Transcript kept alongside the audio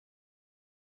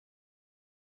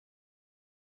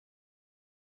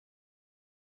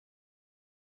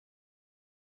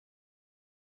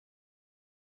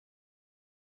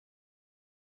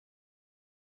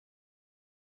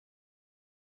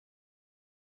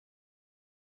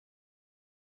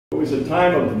was a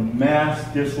time of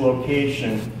mass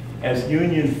dislocation. As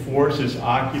Union forces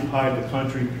occupied the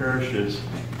country parishes,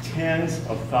 tens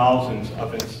of thousands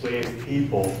of enslaved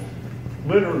people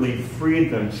literally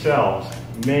freed themselves.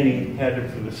 Many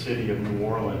headed for the city of New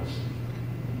Orleans.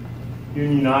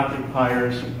 Union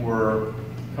occupiers were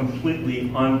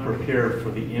completely unprepared for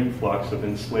the influx of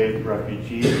enslaved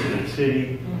refugees in the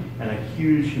city, and a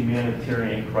huge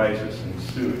humanitarian crisis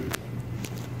ensued.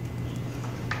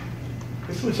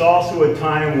 This was also a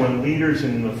time when leaders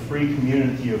in the free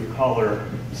community of color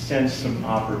sensed some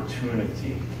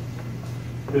opportunity.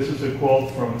 This is a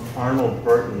quote from Arnold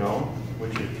Bertineau,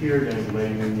 which appeared in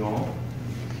Les Mignons,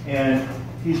 and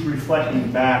he's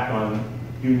reflecting back on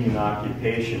Union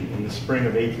occupation in the spring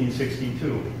of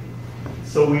 1862.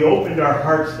 So we opened our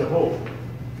hearts to hope.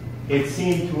 It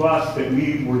seemed to us that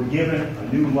we were given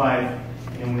a new life,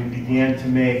 and we began to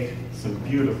make some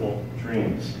beautiful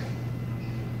dreams.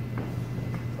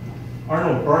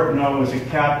 Arnold Bertineau was a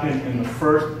captain in the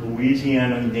 1st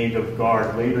Louisiana Native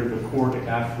Guard, later the Corps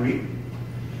d'Afrique.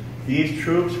 These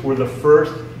troops were the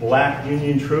first black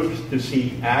Union troops to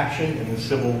see action in the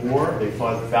Civil War. They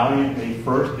fought valiantly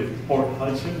first at Port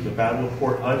Hudson, the Battle of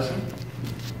Port Hudson.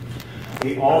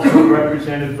 They also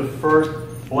represented the first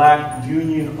black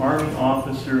Union Army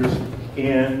officers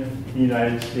in the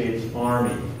United States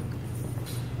Army.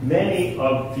 Many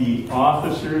of the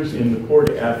officers in the Corps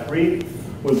d'Afrique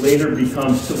would later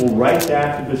become civil rights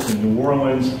activists in New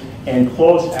Orleans and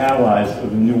close allies of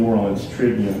the New Orleans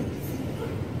Tribune.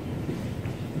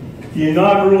 The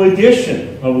inaugural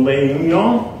edition of Les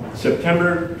Mignons,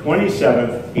 September 27,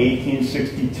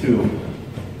 1862.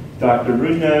 Dr.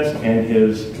 Roudane and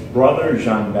his brother,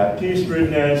 Jean-Baptiste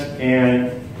Roudane,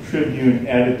 and Tribune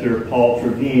editor Paul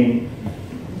Trevine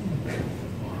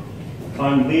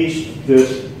unleashed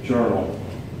this journal.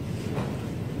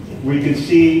 We could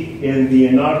see in the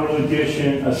inaugural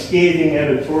edition a scathing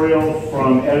editorial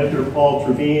from editor Paul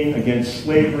Trevine against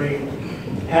slavery,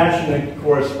 passionate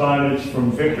correspondence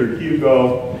from Victor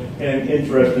Hugo, and an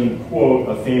interesting quote,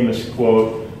 a famous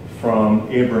quote from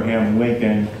Abraham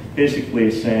Lincoln, basically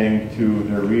saying to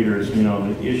their readers, you know,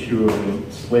 the issue of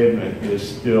enslavement is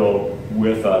still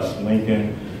with us.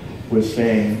 Lincoln was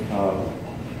saying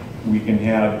we can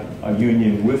have a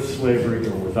union with slavery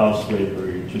or without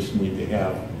slavery, you just need to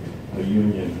have a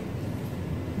union.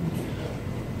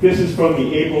 This is from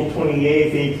the April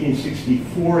 28,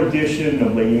 1864 edition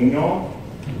of Les Mignons.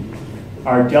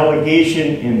 Our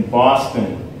delegation in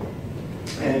Boston.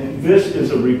 And this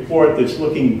is a report that's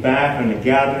looking back on a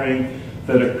gathering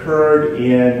that occurred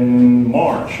in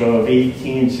March of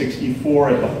 1864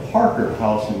 at the Parker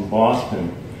House in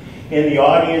Boston. In the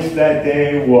audience that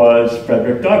day was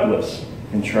Frederick Douglass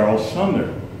and Charles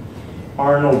Sumner,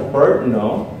 Arnold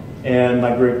Bertineau, and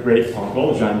my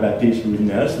great-great-uncle, Jean-Baptiste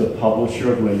Roudane, the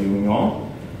publisher of Les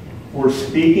Mignons, were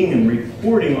speaking and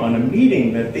reporting on a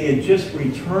meeting that they had just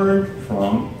returned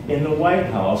from in the White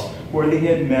House, where they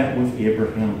had met with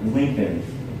Abraham Lincoln.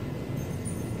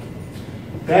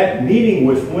 That meeting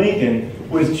with Lincoln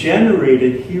was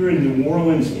generated here in New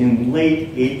Orleans in late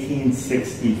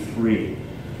 1863.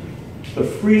 The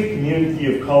free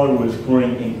community of color was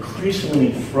growing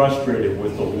increasingly frustrated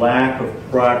with the lack of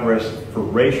progress for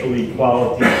racial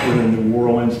equality here in New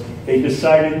Orleans. They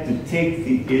decided to take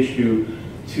the issue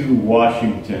to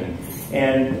Washington,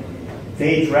 and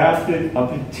they drafted a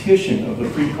petition of the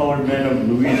free colored men of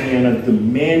Louisiana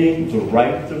demanding the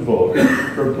right to vote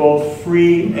for both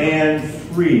free and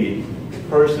freed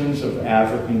persons of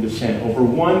African descent. Over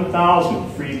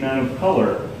 1,000 free men of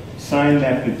color signed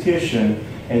that petition,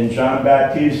 and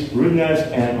Jean-Baptiste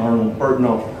Roudane and Arnold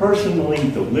Bertineau personally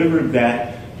delivered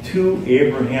that to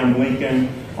Abraham Lincoln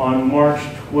on March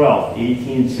 12,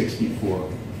 1864.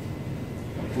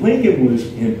 Lincoln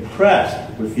was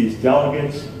impressed with these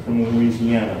delegates from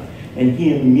Louisiana, and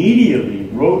he immediately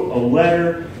wrote a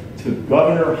letter to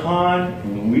Governor Hahn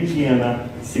in Louisiana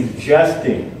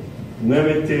suggesting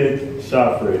limited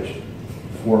suffrage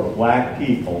for black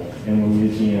people in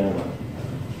Louisiana.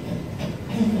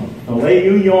 The Les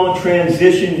Mignons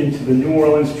transitioned into the New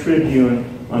Orleans Tribune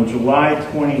on July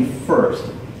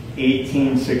 21st,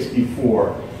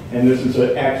 1864. And this is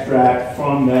an extract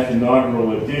from that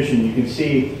inaugural edition. You can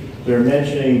see they're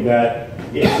mentioning that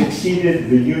it succeeded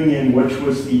the Union, which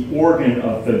was the organ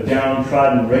of the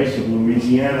downtrodden race of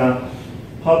Louisiana,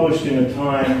 published in a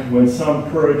time when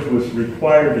some courage was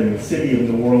required in the city of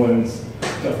New Orleans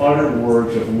to utter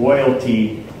words of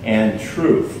loyalty and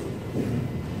truth.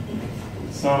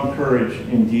 Some courage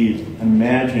indeed.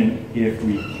 Imagine, if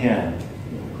we can,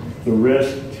 the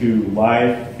risk to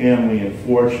life, family, and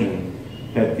fortune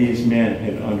that these men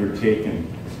had undertaken.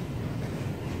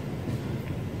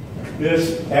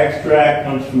 This extract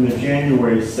comes from the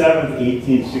January 7th,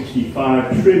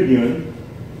 1865 Tribune,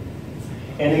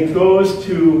 and it goes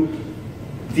to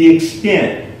the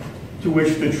extent to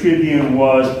which the Tribune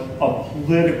was a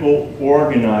political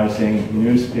organizing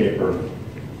newspaper.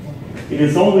 It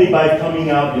is only by coming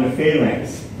out in a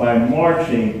phalanx, by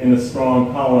marching in a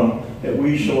strong column, that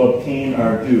we shall obtain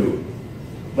our due.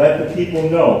 Let the people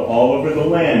know all over the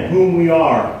land whom we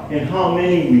are and how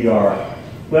many we are.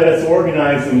 Let us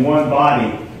organize in one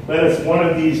body. Let us one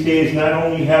of these days not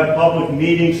only have public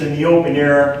meetings in the open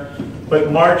air,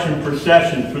 but march in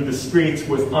procession through the streets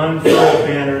with unfurled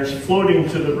banners floating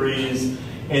to the breeze,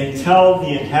 and tell the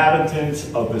inhabitants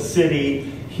of the city,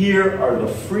 here are the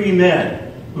free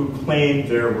men who claim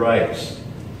their rights.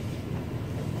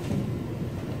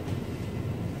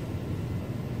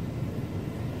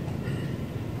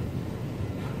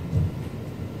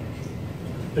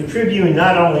 The Tribune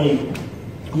not only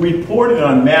reported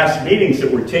on mass meetings that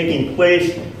were taking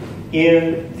place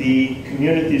in the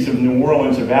communities of New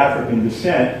Orleans of African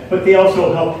descent, but they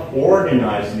also helped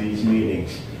organize these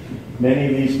meetings. Many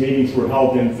of these meetings were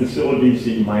held in facilities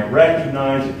that you might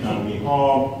recognize: Economy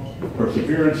Hall,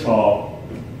 Perseverance Hall.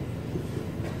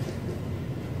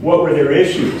 What were their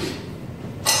issues?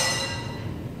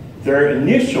 Their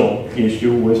initial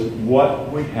issue was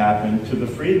what would happen to the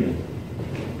freedmen?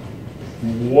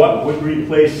 What would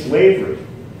replace slavery?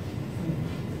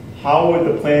 How would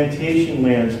the plantation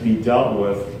lands be dealt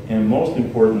with? And most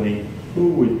importantly, who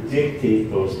would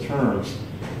dictate those terms?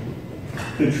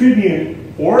 The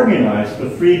Tribune organized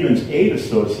the Freedmen's Aid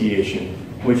Association,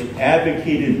 which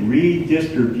advocated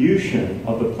redistribution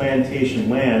of the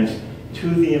plantation lands to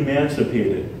the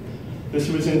emancipated. This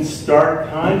was in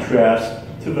stark contrast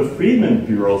to the Freedmen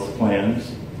Bureau's plans,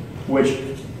 which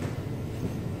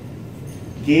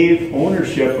gave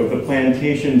ownership of the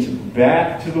plantations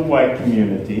back to the white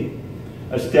community,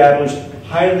 established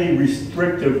highly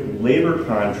restrictive labor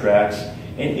contracts,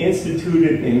 and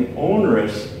instituted an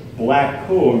onerous black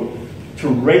code to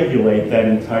regulate that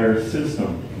entire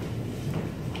system.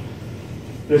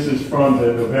 This is from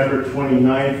the November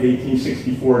 29th,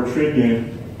 1864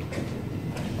 Tribune.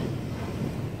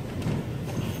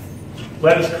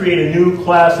 Let us create a new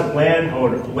class of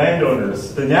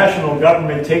landowners. The national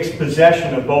government takes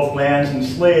possession of both lands and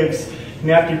slaves,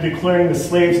 and after declaring the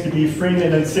slaves to be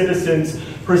freemen and citizens,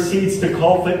 proceeds to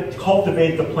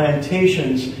cultivate the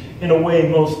plantations in a way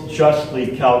most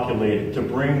justly calculated to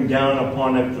bring down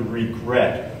upon it the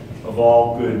regret of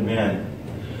all good men.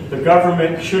 The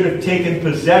government should have taken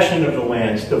possession of the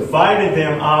lands, divided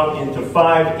them out into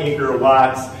 5-acre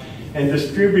lots, and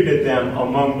distributed them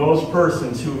among those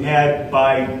persons who had,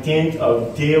 by dint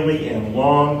of daily and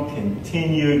long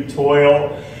continued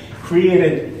toil,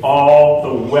 created all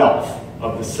the wealth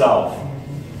of the South.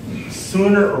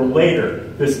 Sooner or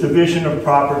later, this division of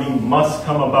property must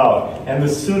come about, and the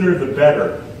sooner the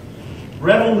better.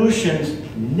 Revolutions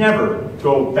never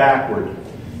go backward.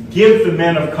 Give the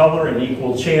men of color an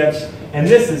equal chance, and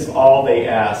this is all they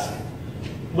ask.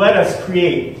 Let us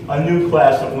create a new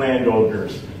class of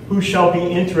landowners who shall be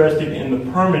interested in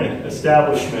the permanent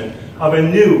establishment of a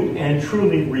new and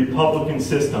truly republican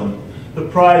system, the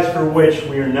prize for which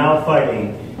we are now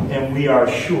fighting, and we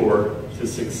are sure to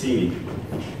succeed.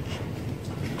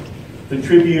 The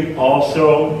Tribune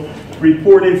also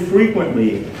reported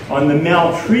frequently on the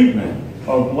maltreatment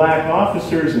of black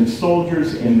officers and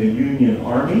soldiers in the Union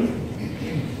Army.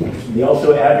 They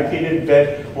also advocated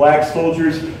that black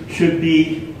soldiers should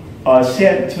be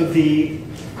sent to the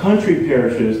country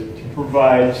parishes to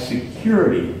provide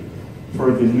security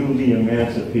for the newly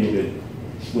emancipated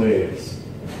slaves.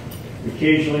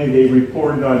 Occasionally they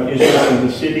reported on issues in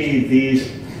the city.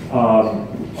 These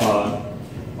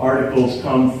articles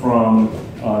come from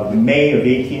May of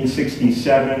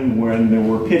 1867, when there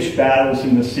were pitched battles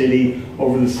in the city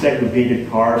over the segregated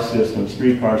car system,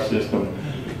 streetcar system.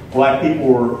 Black people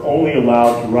were only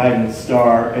allowed to ride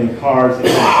in cars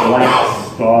that had a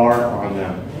black star on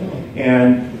them.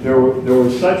 And there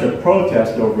was such a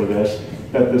protest over this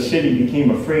that the city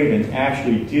became afraid and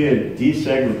actually did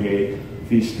desegregate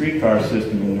the streetcar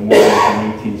system in New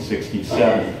Orleans in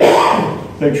 1867.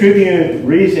 The Tribune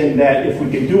reasoned that if we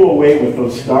could do away with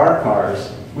those star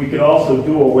cars, we could also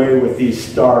do away with these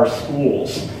star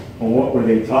schools. Well, what were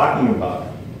they talking about?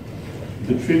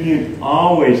 The Tribune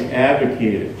always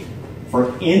advocated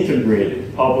for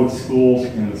integrated public schools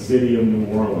in the city of New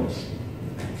Orleans.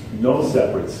 No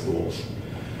separate schools.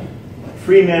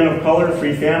 Free men of color,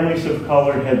 free families of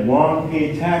color had long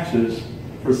paid taxes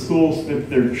for schools that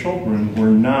their children were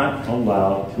not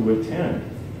allowed to attend.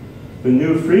 The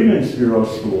new Freedmen's Bureau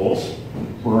schools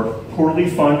were poorly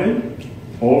funded,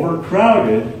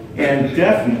 overcrowded, and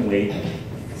definitely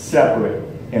separate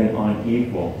and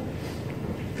unequal.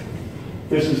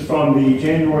 This is from the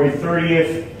January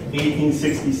 30th,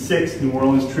 1866 New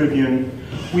Orleans Tribune.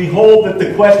 We hold that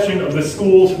the question of the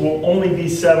schools will only be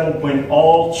settled when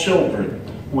all children,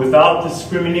 without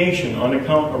discrimination on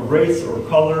account of race or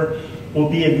color, will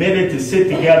be admitted to sit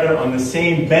together on the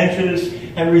same benches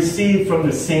and receive from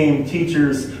the same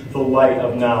teachers the light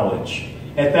of knowledge.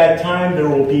 At that time, there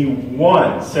will be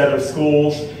one set of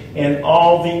schools, and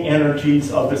all the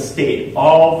energies of the state,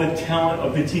 all the talent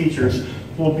of the teachers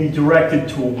will be directed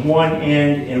to one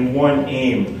end and one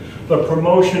aim: the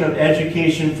promotion of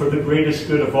education for the greatest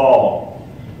good of all.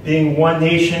 Being one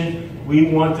nation, we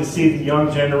want to see the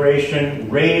young generation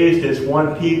raised as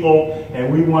one people,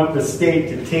 and we want the state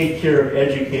to take care of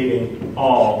educating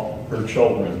all her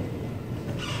children.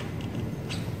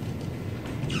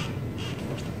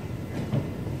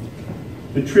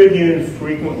 The Tribune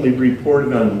frequently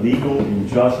reported on legal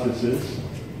injustices.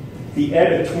 The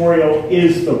editorial,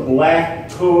 "Is the Black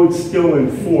Code Still in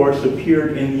Force?"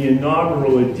 appeared in the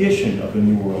inaugural edition of the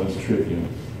New Orleans Tribune.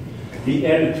 The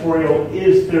editorial,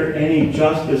 "Is there any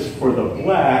justice for the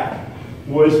black?"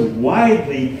 was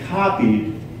widely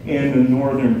copied in the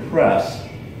northern press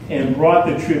and brought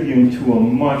the Tribune to a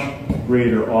much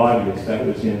greater audience. That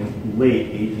was in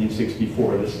late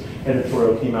 1864. This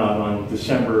editorial came out on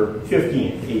December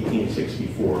 15th,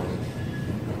 1864.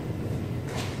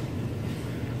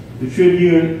 The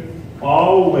Tribune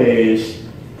always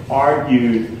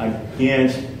argued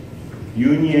against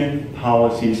Union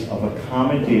policies of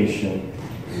accommodation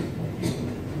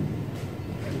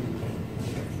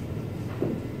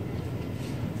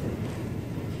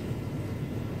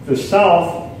the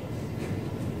South,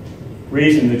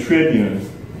 raised in the Tribune,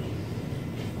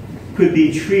 could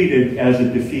be treated as a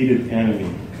defeated enemy,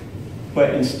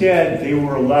 but instead they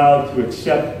were allowed to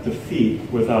accept defeat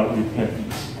without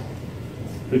repentance.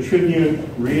 The Tribune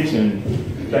reasoned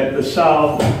that the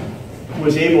South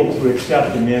was able to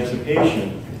accept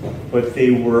emancipation, but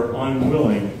they were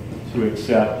unwilling to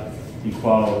accept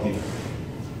equality.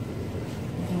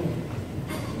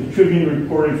 The Tribune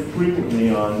reported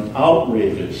frequently on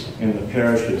outrages in the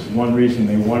parishes. One reason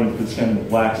they wanted to send the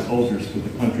black soldiers to the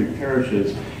country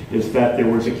parishes is that there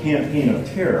was a campaign of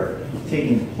terror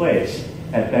taking place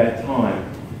at that time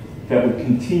that would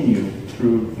continue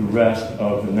through the rest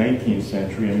of the 19th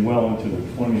century and well into the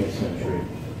 20th century.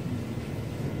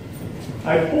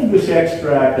 I pulled this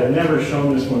extract. I've never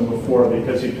shown this one before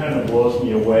because it kind of blows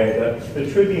me away. The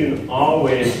Tribune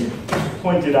always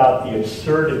pointed out the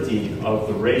absurdity of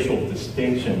the racial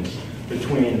distinctions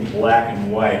between black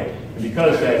and white. And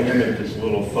because that image is a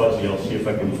little fuzzy, I'll see if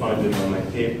I can find it on my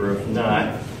paper. If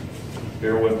not,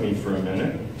 bear with me for a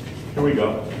minute. Here we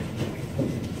go.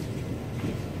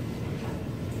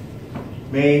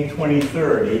 May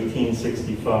 23rd,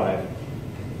 1865.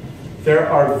 There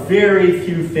are very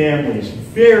few families,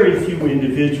 very few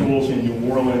individuals in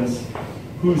New Orleans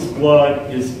whose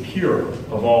blood is pure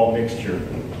of all mixture.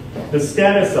 The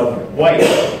status of white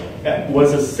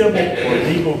was a civil or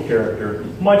legal character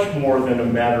much more than a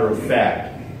matter of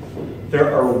fact.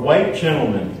 There are white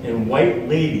gentlemen and white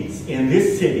ladies in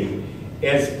this city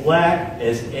as black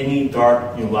as any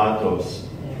dark mulattoes.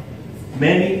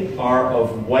 Many are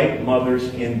of white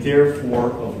mothers and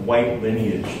therefore of white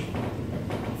lineage,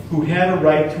 who have a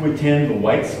right to attend the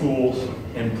white schools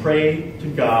and pray to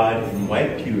God in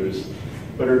white pews,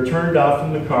 but are turned out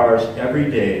from the cars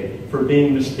every day for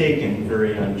being mistaken,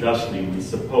 very unjustly we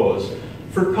suppose,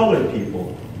 for colored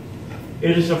people.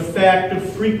 It is a fact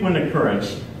of frequent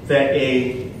occurrence that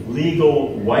a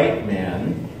legal white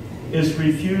man is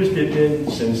refused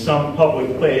admittance in some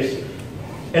public place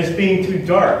as being too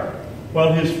dark,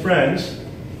 while his friends,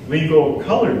 legal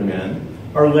colored men,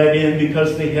 are let in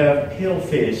because they have pale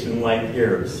face and light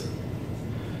hairs.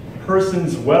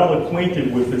 Persons well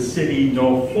acquainted with the city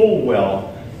know full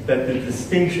well that the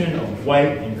distinction of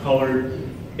white and colored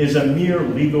is a mere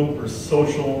legal or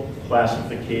social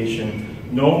classification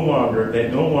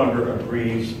that no longer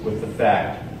agrees with the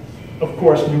fact. Of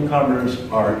course, newcomers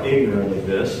are ignorant of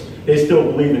this. They still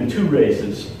believe in two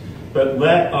races, but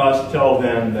let us tell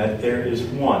them that there is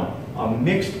one, a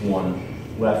mixed one,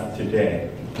 left today.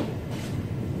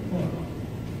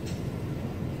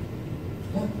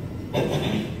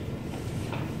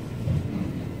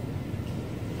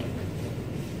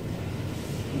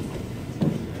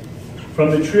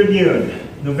 From the Tribune,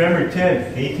 November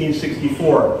 10th,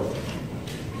 1864.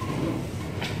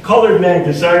 Colored men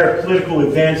desire political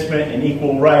advancement and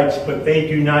equal rights, but they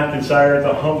do not desire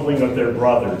the humbling of their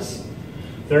brothers.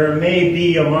 There may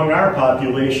be among our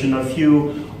population a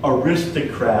few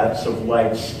aristocrats of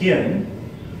light skin,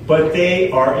 but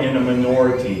they are in a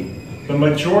minority. The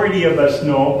majority of us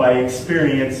know by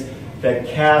experience that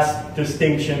caste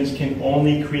distinctions can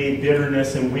only create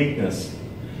bitterness and weakness.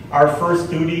 Our first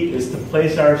duty is to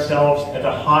place ourselves at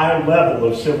a high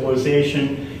level of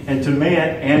civilization and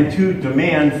to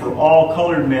demand for all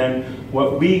colored men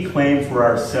what we claim for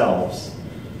ourselves.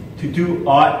 To do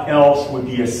aught else would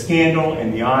be a scandal in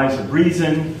the eyes of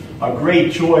reason, a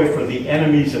great joy for the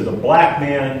enemies of the black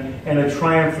man, and a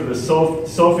triumph for the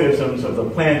sophisms of the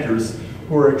planters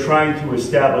who are trying to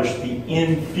establish the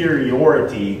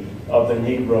inferiority of the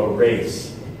Negro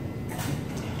race.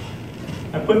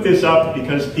 I put this up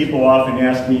because people often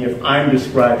ask me if I'm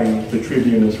describing the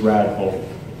Tribune as radical,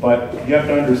 but you have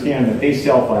to understand that they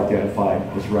self-identify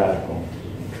as radical.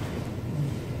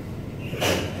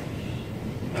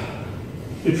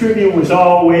 The Tribune was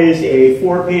always a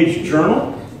 4-page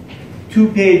journal,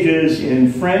 2 pages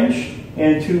in French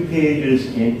and 2 pages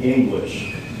in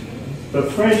English. The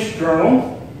French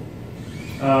journal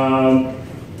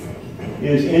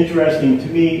is interesting to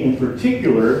me in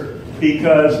particular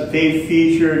because they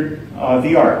featured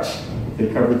the arts.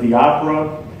 They covered the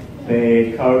opera.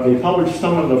 They published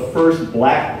some of the first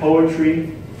black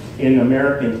poetry in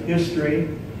American history.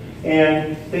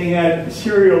 And they had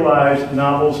serialized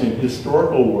novels and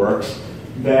historical works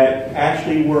that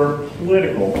actually were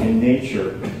political in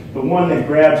nature. The one that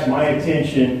grabs my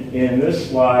attention in this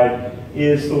slide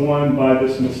is the one by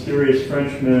this mysterious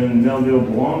Frenchman, Melville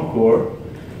Blancourt,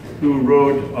 who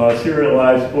wrote a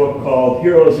serialized book called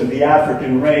Heroes of the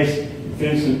African Race,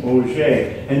 Vincent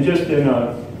Auger. And just an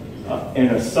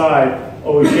aside,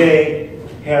 Auger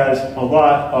has a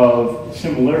lot of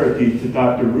similarity to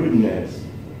Dr. Roudane.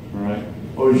 Right.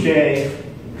 Auger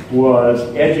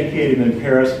was educated in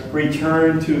Paris,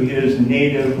 returned to his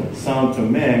native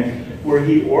Saint-Domingue, where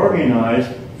he organized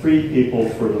free people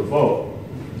for the vote.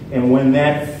 And when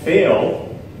that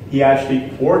failed, he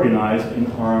actually organized an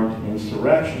armed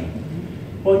insurrection.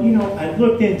 Well, you know, I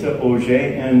looked into Auger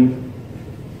and,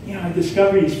 you know, I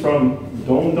discovered he's from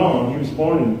Dondon. He was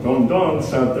born in Dondon,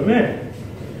 Saint-Domingue.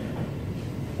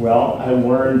 Well, I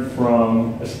learned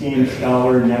from esteemed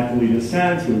scholar Nathalie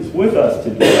Descens, who is with us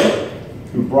today,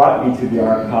 who brought me to the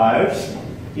archives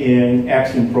in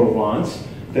Aix-en-Provence,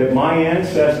 that my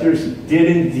ancestors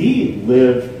did indeed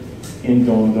live in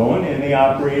Dondon, and they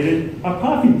operated a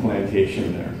coffee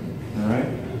plantation there. All right.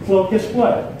 Well, guess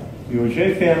what? The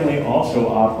Auger family also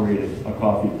operated a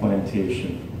coffee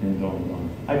plantation in Dondon.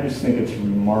 I just think it's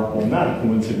remarkable, not a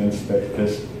coincidence that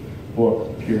this book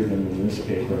appeared in the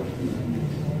newspaper.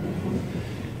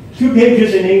 2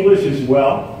 pages in English as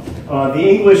well. The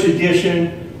English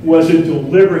edition was a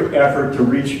deliberate effort to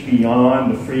reach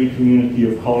beyond the free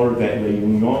community of color that La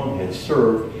Union had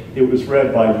served. It was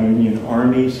read by Union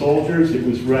Army soldiers. It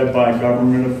was read by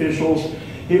government officials.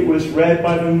 It was read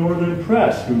by the Northern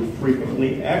press, who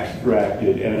frequently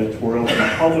extracted editorials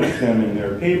and published them in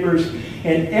their papers.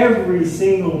 And every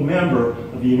single member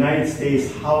of the United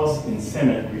States House and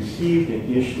Senate received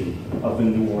an issue of the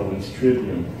New Orleans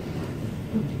Tribune.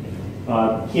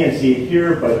 Can't see it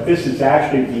here, but this is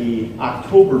actually the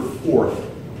October 4th,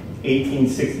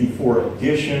 1864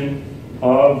 edition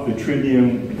of the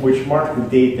Tribune, which marked the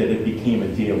date that it became a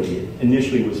daily. It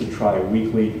initially was a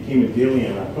tri-weekly, it became a daily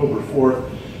on October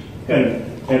 4th. Got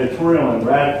an editorial on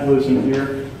radicalism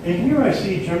here. And here I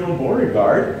see General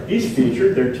Beauregard. He's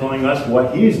featured. They're telling us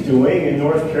what he's doing in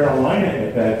North Carolina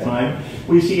at that time.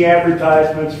 We see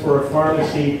advertisements for a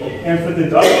pharmacy and for the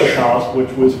Douglas House,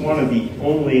 which was one of the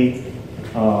only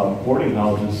boarding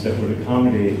houses that would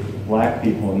accommodate black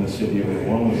people in the city of New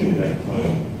Orleans at that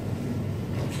time.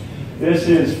 This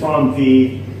is from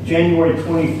the January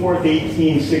 24th,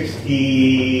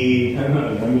 1860,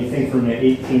 let me think for a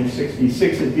minute,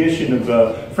 1866 edition of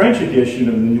the French edition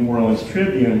of the New Orleans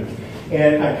Tribune.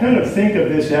 And I kind of think of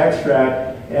this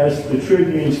extract as the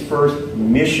Tribune's first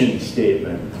mission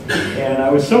statement. And I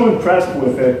was so impressed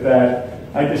with it that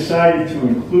I decided to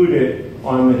include it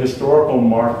on the historical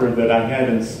marker that I had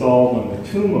installed on the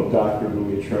tomb of Dr.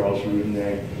 Louis Charles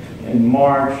Roudane in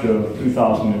March of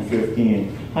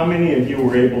 2015. How many of you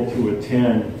were able to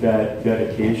attend that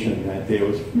dedication that day? It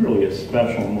was really a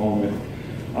special moment.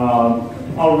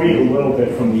 I'll read a little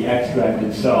bit from the extract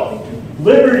itself.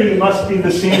 Liberty must be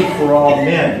the same for all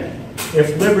men.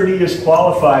 If liberty is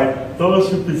qualified,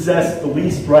 those who possess the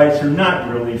least rights are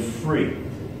not really free.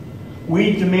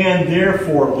 We demand,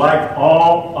 therefore, like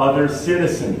all other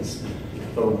citizens,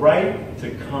 the right to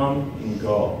come and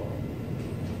go.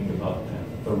 Think about that.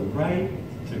 The right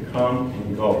to come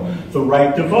and go. The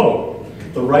right to vote.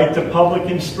 the right to public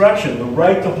instruction, the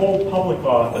right to hold public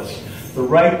office, the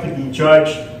right to be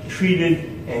judged, treated,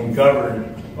 and governed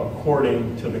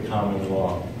according to the common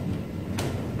law.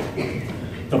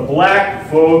 The black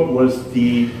vote was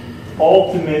the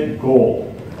ultimate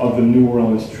goal of the New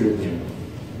Orleans Tribune.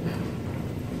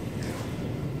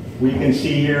 We can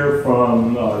see here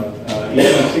from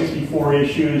 1864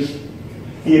 issues,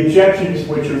 the objections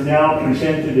which are now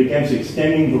presented against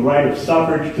extending the right of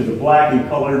suffrage to the black and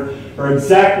colored are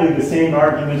exactly the same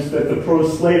arguments that the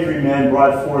pro-slavery men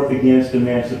brought forth against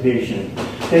emancipation.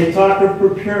 They talk of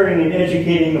preparing and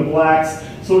educating the blacks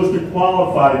so as to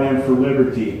qualify them for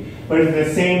liberty. But at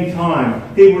the same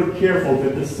time, they were careful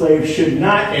that the slaves should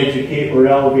not educate or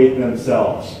elevate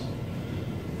themselves.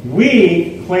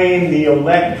 We claim the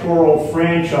electoral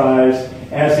franchise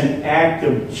as an act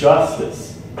of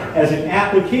justice, as an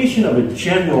application of a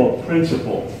general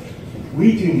principle.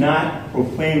 We do not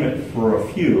proclaim it for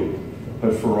a few,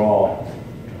 but for all.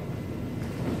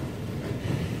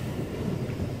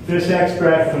 This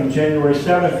extract from January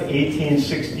 7th,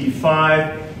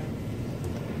 1865,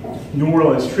 New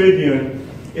Orleans Tribune,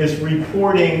 is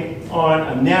reporting on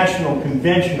a national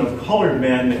convention of colored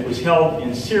men that was held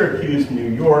in Syracuse, New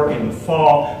York in the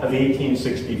fall of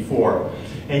 1864.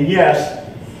 And yes,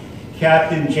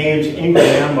 Captain James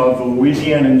Ingraham of the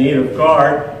Louisiana Native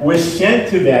Guard was sent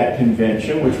to that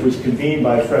convention, which was convened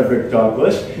by Frederick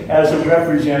Douglass, as a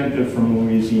representative from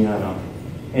Louisiana.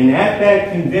 And at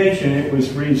that convention, it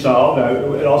was resolved,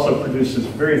 it also produced this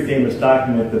very famous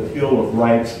document, the Bill of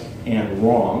Rights and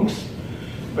Wrongs,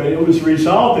 but it was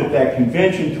resolved at that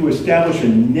convention to establish a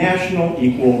national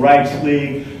equal rights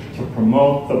league to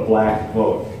promote the black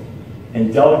vote.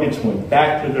 And delegates went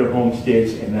back to their home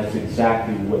states, and that's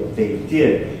exactly what they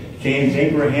did. James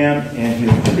Ingraham and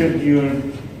his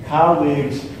Tribune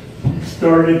colleagues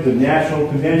started the National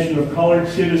Convention of Colored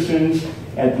Citizens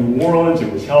at New Orleans.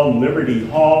 It was held in Liberty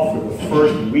Hall for the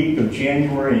first week of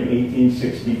January in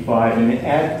 1865. And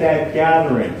at that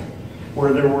gathering,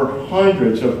 where there were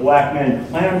hundreds of black men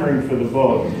clamoring for the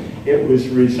vote, it was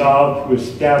resolved to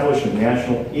establish a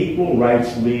National Equal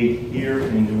Rights League here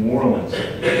in New Orleans.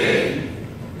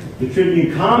 The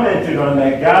Tribune commented on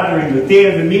that gathering, the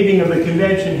day of the meeting of the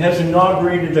convention has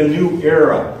inaugurated a new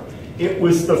era. It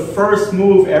was the first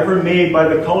move ever made by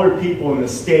the colored people in the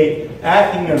state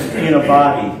acting in a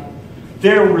body.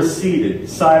 There were seated,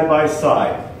 side by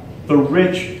side, the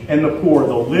rich and the poor,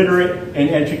 the literate and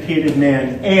educated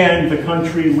man, and the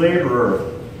country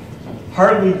laborer,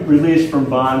 hardly released from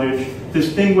bondage,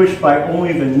 distinguished by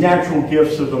only the natural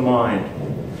gifts of the mind.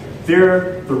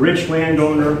 There, the rich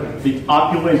landowner, the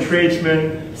opulent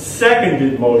tradesman,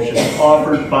 seconded motions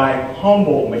offered by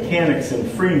humble mechanics and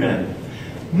freemen,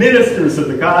 ministers of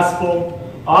the gospel,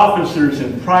 officers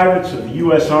and privates of the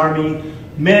U.S. Army,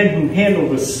 men who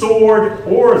handled the sword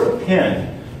or the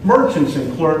pen, merchants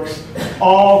and clerks,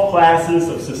 all classes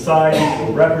of society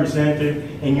were represented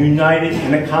and united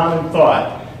in a common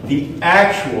thought, the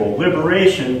actual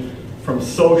liberation from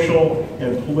social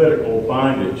and political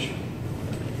bondage.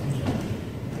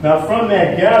 Now, from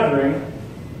that gathering,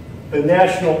 the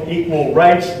National Equal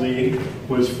Rights League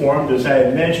was formed. As I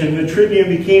had mentioned, the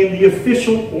Tribune became the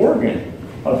official organ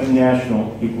of the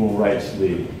National Equal Rights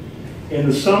League. In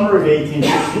the summer of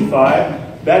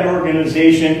 1865, that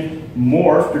organization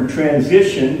morphed or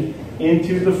transitioned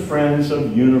into the Friends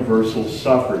of Universal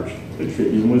Suffrage. The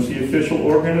Tribune was the official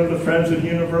organ of the Friends of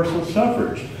Universal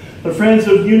Suffrage. The Friends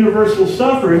of Universal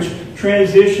Suffrage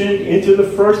transitioned into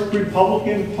the First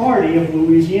Republican Party of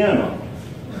Louisiana.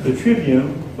 The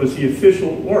Tribune was the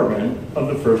official organ of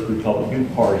the First Republican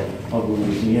Party of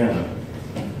Louisiana.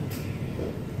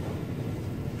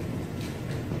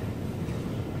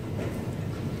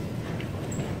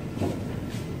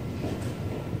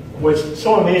 What's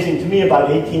so amazing to me about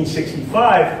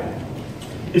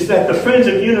 1865 is that the Friends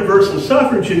of Universal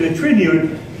Suffrage and the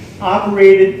Tribune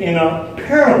operated in a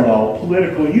parallel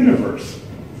political universe.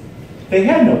 They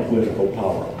had no political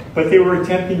power, but they were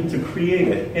attempting to create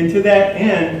it. And to that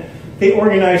end, they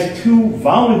organized two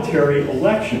voluntary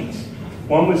elections.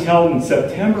 One was held in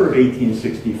September of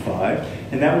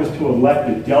 1865, and that was to elect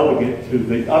a delegate to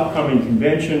the upcoming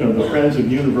convention of the Friends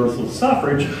of Universal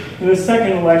Suffrage. And the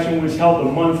second election was held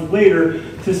a month later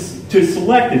to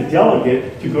select a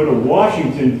delegate to go to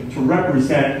Washington to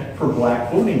represent for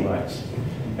black voting rights.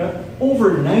 Now,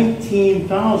 over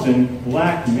 19,000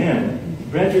 black men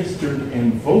registered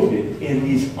and voted in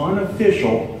these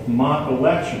unofficial mock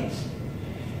elections.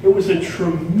 It was a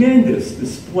tremendous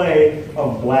display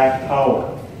of black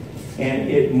power, and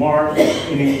it marked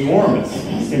an enormous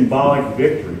symbolic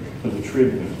victory for the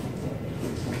Tribune.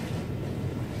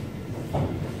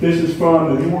 This is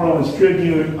from the New Orleans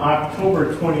Tribune,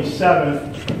 October 27th,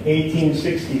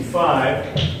 1865.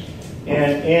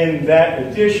 And in that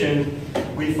edition,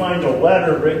 we find a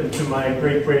letter written to my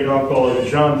great-great-uncle,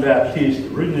 Jean-Baptiste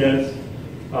Roudane,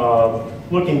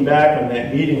 looking back on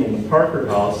that meeting in the Parker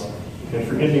House. And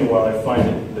forgive me while I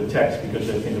find the text, because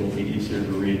I think it will be easier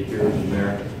to read here than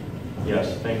there.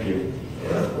 Yes, thank you.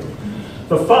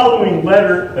 The following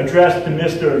letter addressed to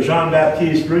Mr.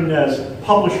 Jean-Baptiste Roudane,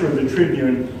 publisher of the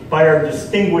Tribune, by our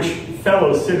distinguished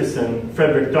fellow citizen,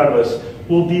 Frederick Douglass,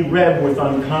 will be read with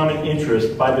uncommon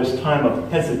interest by this time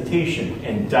of hesitation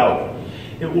and doubt.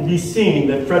 It will be seen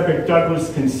that Frederick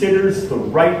Douglass considers the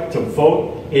right to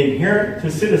vote inherent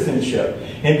to citizenship,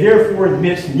 and therefore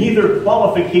admits neither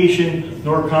qualification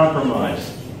nor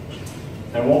compromise.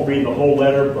 I won't read the whole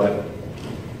letter, but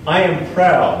I am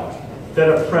proud that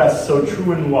a press so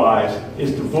true and wise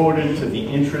is devoted to the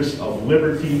interests of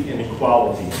liberty and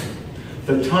equality.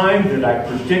 The time that I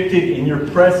predicted in your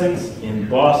presence in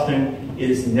Boston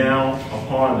is now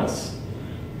upon us.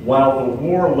 While the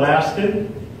war lasted,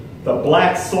 the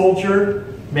black soldier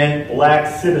meant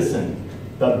black citizen.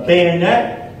 The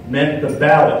bayonet meant the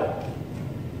ballot.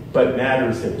 But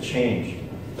matters have changed.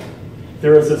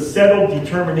 There is a settled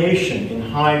determination in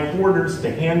high quarters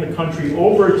to hand the country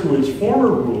over to its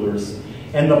former rulers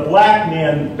and the black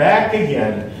man back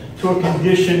again to a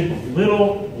condition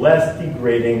little less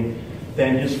degrading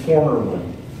than his former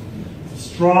one.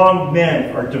 Strong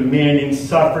men are demanding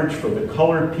suffrage for the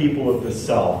colored people of the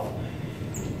South.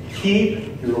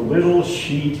 Keep your little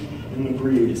sheet in the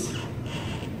breeze.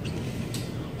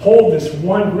 Hold this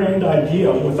one grand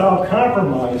idea without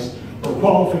compromise or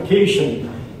qualification,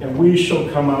 and we shall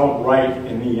come out right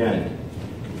in the end.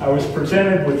 I was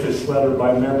presented with this letter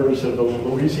by members of the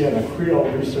Louisiana Creole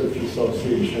Research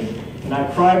Association, and I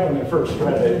cried when I first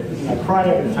read it, and I cry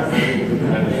every time I read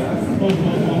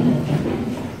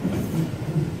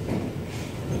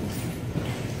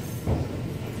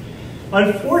it.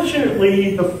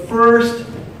 Unfortunately, the first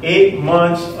 8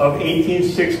 months of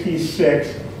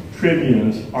 1866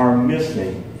 Tribunes are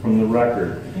missing from the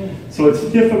record. So it's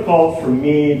difficult for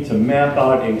me to map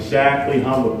out exactly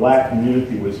how the black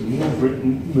community was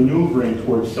maneuvering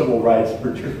towards civil rights,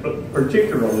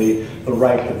 particularly the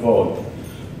right to vote.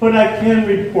 But I can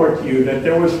report to you that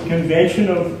there was a convention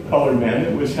of colored men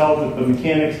that was held at the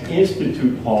Mechanics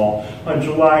Institute Hall on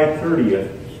July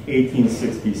 30th,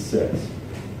 1866.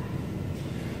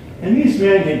 And these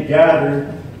men had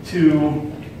gathered to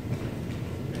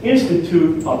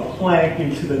institute a plank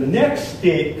into the next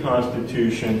state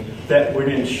constitution that would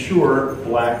ensure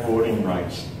black voting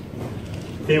rights.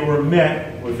 They were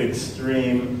met with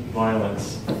extreme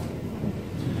violence.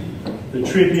 The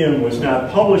Tribune was not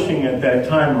publishing at that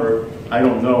time, or I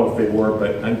don't know if they were,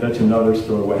 but that's another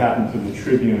story, what happened to the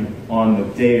Tribune on the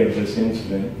day of this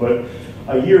incident. But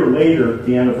a year later,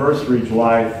 the anniversary,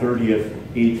 July 30th,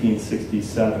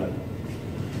 1867.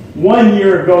 1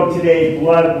 year ago today,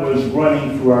 blood was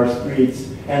running through our streets,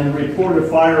 and the report of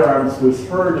firearms was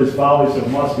heard as volleys of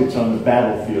muskets on the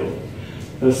battlefield.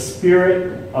 The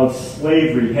spirit of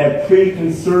slavery had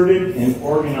preconcerted and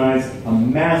organized a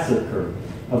massacre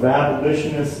of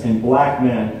abolitionists and black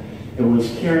men and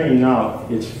was carrying out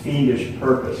its fiendish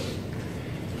purpose.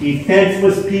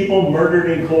 Defenseless people murdered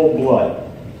in cold blood.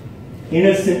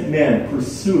 Innocent men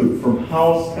pursued from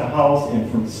house to house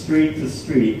and from street to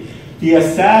street. The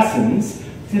assassins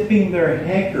dipping their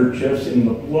handkerchiefs in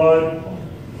the blood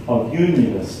of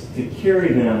Unionists to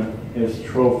carry them as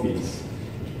trophies.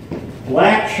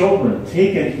 Black children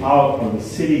taken out of the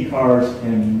city cars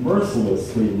and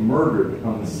mercilessly murdered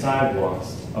on the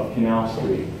sidewalks of Canal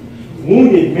Street.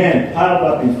 Wounded men piled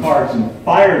up in carts and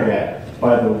fired at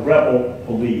by the rebel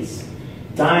police.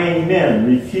 Dying men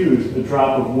refused a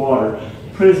drop of water.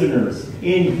 Prisoners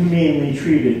inhumanely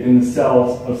treated in the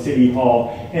cells of City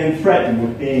Hall and threatened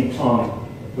with being hung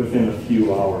within a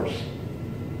few hours.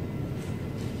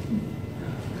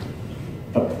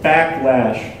 The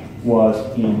backlash was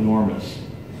enormous.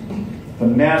 The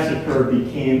massacre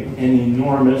became an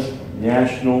enormous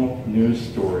national news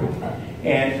story.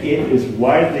 And it is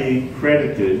widely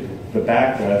credited, the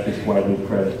backlash is widely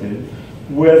credited,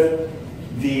 with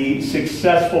the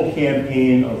successful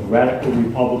campaign of radical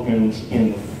Republicans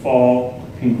in the fall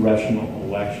congressional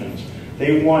elections.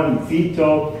 They won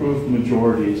veto-proof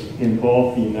majorities in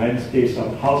both the United States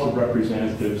House of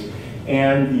Representatives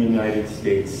and the United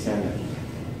States Senate.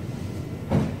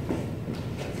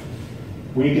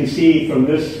 We can see from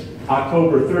this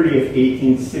October 30th,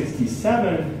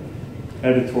 1867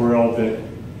 editorial that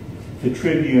the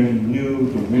Tribune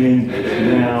knew the wind was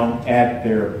now at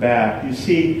their back. You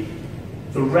see,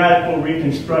 the Radical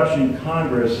Reconstruction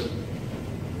Congress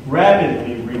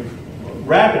rapidly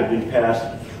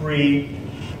passed 3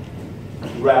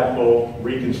 Radical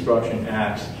Reconstruction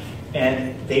Acts,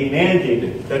 and they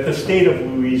mandated that the state of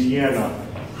Louisiana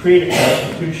create a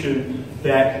constitution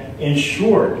that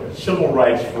ensured civil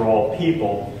rights for all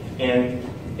people and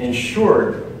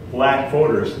ensured black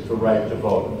voters the right to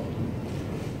vote.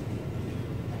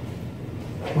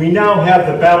 We now have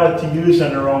the ballot to use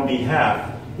on our own behalf.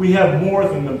 We have more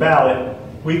than the ballot.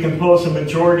 We compose a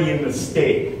majority in the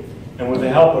state. And with the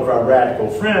help of our radical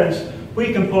friends,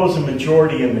 we compose a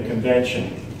majority in the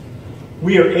convention.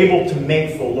 We are able to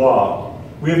make the law.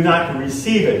 We have not to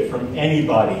receive it from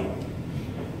anybody.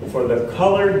 For the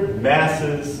colored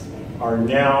masses are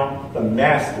now the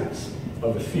masters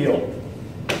of the field.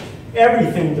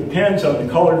 Everything depends on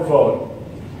the colored vote.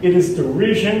 It is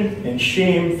derision and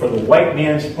shame for the white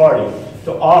man's party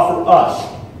to offer us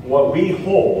what we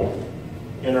hold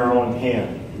in our own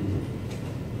hand.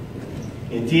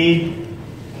 Indeed,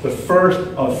 the first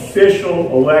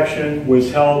official election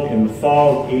was held in the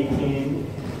fall of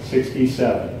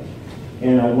 1867.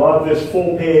 And I love this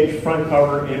full-page front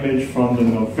cover image from the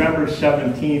November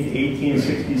 17th,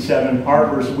 1867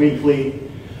 Harper's Weekly,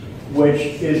 which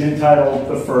is entitled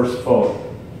The First Vote.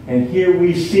 And here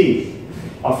we see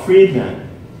a freedman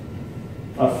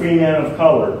of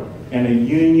color, and a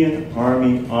Union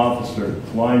Army officer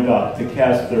lined up to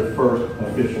cast their first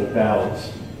official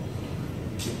ballots.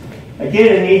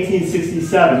 Again, in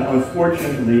 1867,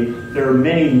 unfortunately, there are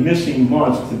many missing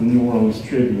months to the New Orleans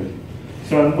Tribune.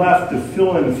 So I'm left to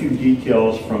fill in a few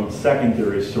details from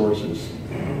secondary sources.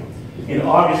 In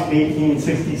August of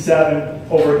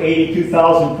 1867, over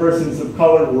 82,000 persons of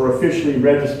color were officially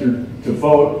registered to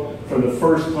vote for the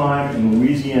first time in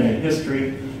Louisiana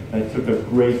history. It took a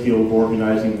great deal of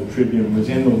organizing. The Tribune was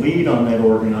in the lead on that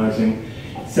organizing.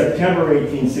 September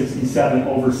 1867,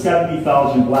 over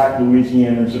 70,000 black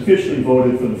Louisianans officially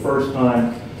voted for the first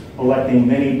time, electing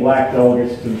many black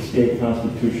delegates to the state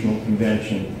constitutional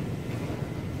convention.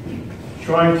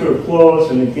 Drawing to a close,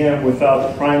 and again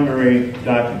without primary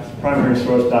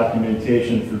source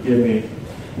documentation, forgive me,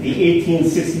 the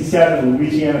 1867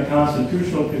 Louisiana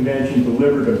Constitutional Convention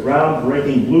delivered a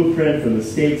groundbreaking blueprint for the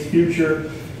state's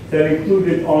future that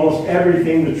included almost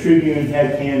everything the Tribune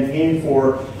had campaigned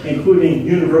for, including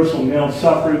universal male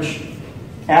suffrage,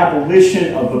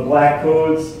 abolition of the black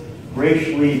codes,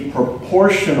 racially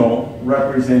proportional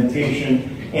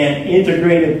representation, and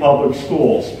integrated public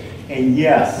schools. And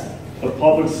yes, the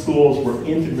public schools were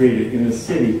integrated in the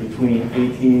city between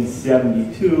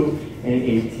 1872 and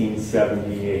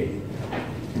 1878.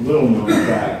 Little known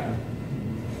fact.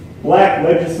 Black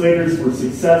legislators were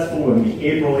successful in the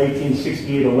April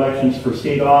 1868 elections for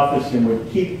state office and would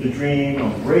keep the dream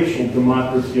of racial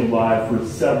democracy alive for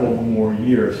several more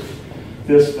years.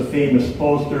 This, the famous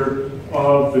poster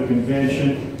of the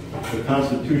convention, the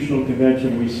Constitutional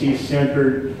Convention, we see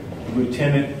centered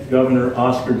Lieutenant Governor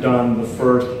Oscar Dunn, the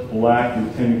first black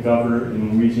lieutenant governor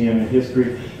in Louisiana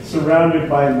history, surrounded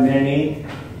by many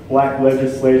black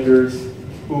legislators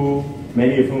who,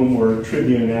 many of whom were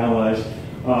Tribune allies.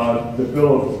 The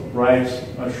Bill of Rights,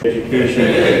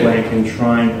 education blank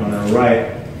enshrined on our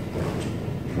right.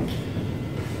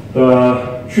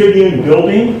 The Tribune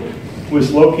building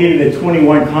was located at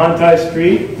 21 Conti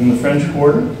Street in the French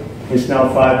Quarter. It's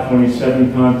now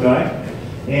 527 Conti.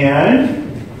 And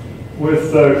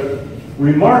with the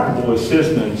remarkable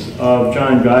assistance of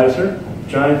John Geiser.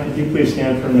 John, could you please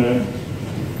stand for a minute?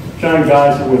 John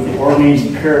Geiser with the Orleans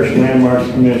Parish Landmarks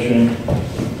Commission.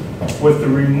 With the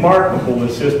remarkable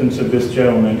assistance of this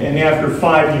gentleman, and after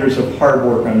 5 years of hard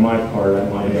work on my part, I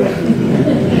might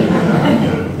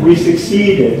add, we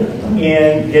succeeded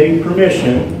in getting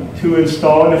permission to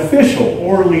install an official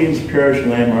Orleans Parish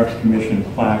Landmarks Commission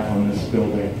plaque on this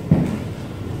building.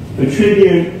 The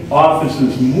Tribune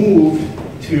offices moved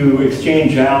to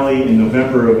Exchange Alley in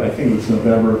November of, I think it was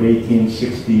November of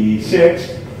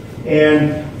 1866,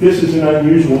 and this is an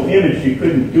unusual image. You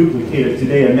couldn't duplicate it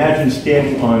today. Imagine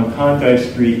standing on Conti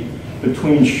Street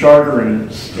between Charter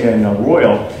and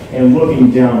Royal and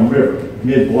looking downriver,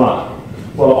 mid-block.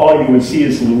 Well, all you would see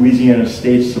is the Louisiana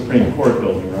State Supreme Court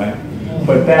building, right?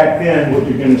 But back then, what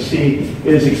you're going to see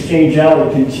is Exchange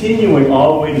Alley continuing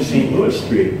all the way to St. Louis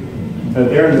Street.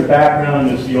 There in the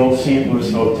background is the old St.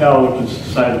 Louis Hotel, which is the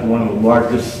site of one of the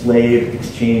largest slave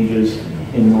exchanges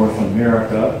in North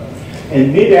America.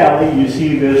 In mid-alley, you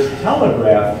see this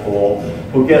telegraph pole.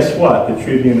 Well, guess what? The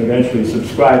Tribune eventually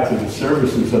subscribed to the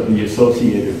services of the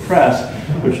Associated Press,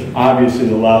 which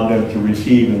obviously allowed them to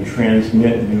receive and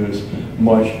transmit news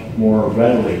much more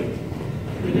readily.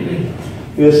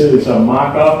 This is a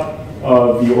mock-up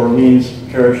of the Orleans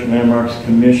Parish Landmarks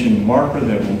Commission marker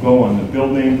that will go on the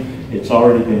building. It's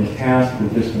already been cast.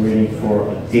 We're just waiting for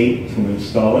a date to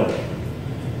install it.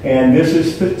 And this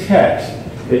is the text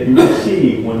that you will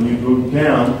see when you go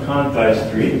down Conti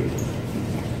Street.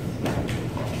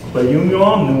 La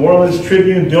Union, New Orleans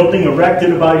Tribune building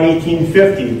erected about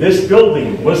 1850. This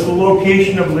building was the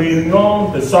location of La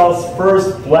Union, the South's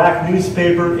first black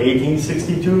newspaper,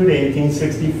 1862 to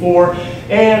 1864,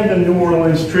 and the New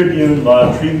Orleans Tribune,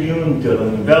 La Tribune de la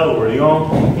Nouvelle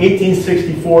Orleans,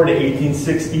 1864 to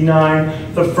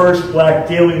 1869, the first black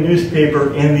daily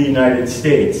newspaper in the United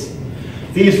States.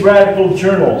 These radical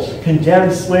journals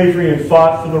condemned slavery and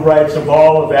fought for the rights of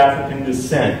all of African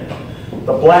descent.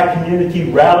 The black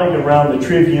community rallied around the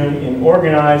Tribune and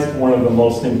organized one of the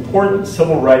most important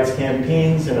civil rights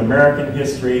campaigns in American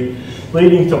history,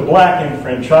 leading to black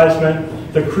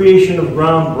enfranchisement, the creation of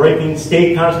groundbreaking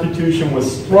state constitution with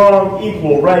strong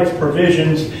equal rights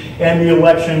provisions, and the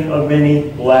election of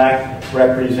many black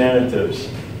representatives.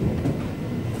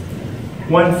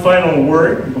 One final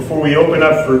word before we open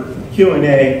up for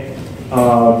Q&A.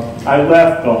 I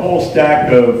left a whole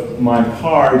stack of my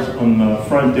cards on the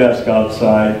front desk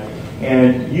outside,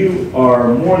 and you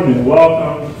are more than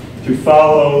welcome to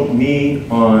follow me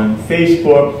on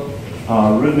Facebook,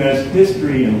 Roudane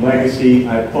History and Legacy.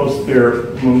 I post there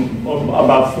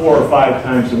about 4 or 5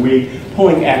 times a week,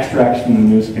 pulling extracts from the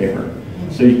newspaper.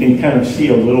 So you can kind of see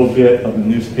a little bit of the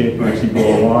newspaper as you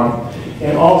go along.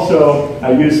 And also,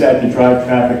 I use that to drive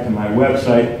traffic to my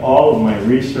website. All of my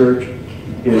research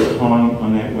is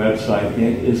on that website.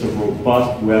 It is a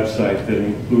robust website that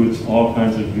includes all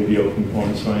kinds of video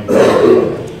components. So I encourage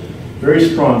you very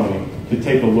strongly to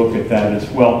take a look at that as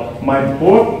well. My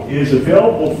book is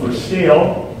available for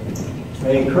sale. I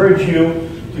encourage you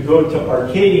to go to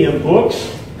Arcadia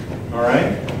Books. All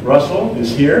right, Russell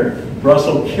is here.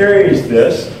 Russell carries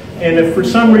this. And if for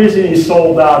some reason he's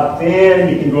sold out, then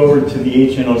you can go over to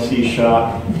the HNOC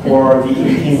shop or the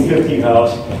 1850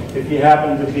 house. If you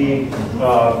happen to be in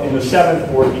the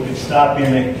 7th Ward, you can stop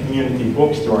in at Community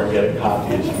Bookstore and get a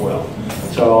copy as well.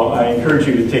 So I encourage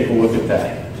you to take a look at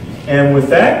that. And with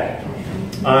that,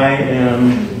 I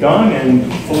am done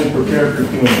and fully prepared for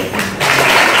Q&A.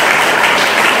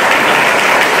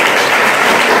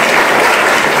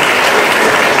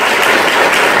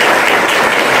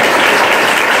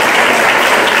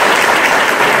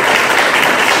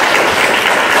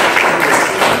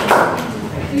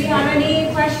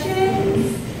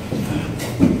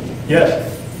 Yes.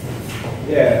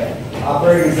 Yeah,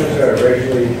 operating in such a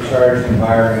racially charged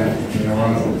environment,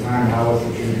 once at a time, how was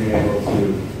the Tribune able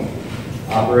to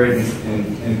operate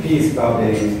in peace without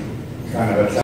being kind of attacked?